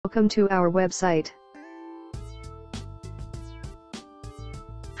Welcome to our website.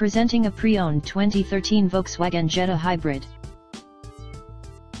 Presenting a pre-owned 2013 Volkswagen Jetta Hybrid.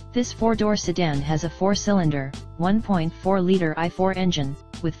 This four-door sedan has a four-cylinder, 1.4-liter i4 engine,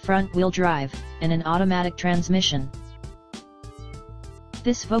 with front-wheel drive, and an automatic transmission.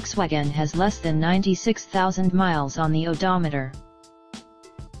 This Volkswagen has less than 96,000 miles on the odometer.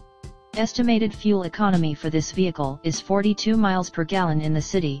 Estimated fuel economy for this vehicle is 42 miles per gallon in the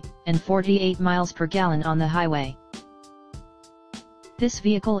city, and 48 miles per gallon on the highway. This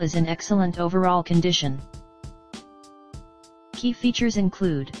vehicle is in excellent overall condition. Key features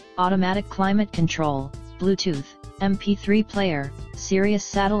include automatic climate control, Bluetooth, MP3 player, Sirius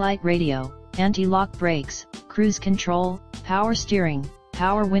satellite radio, anti-lock brakes, cruise control, power steering,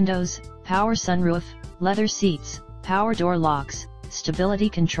 power windows, power sunroof, leather seats, power door locks, stability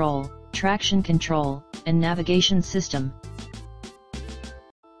control, traction control, and navigation system.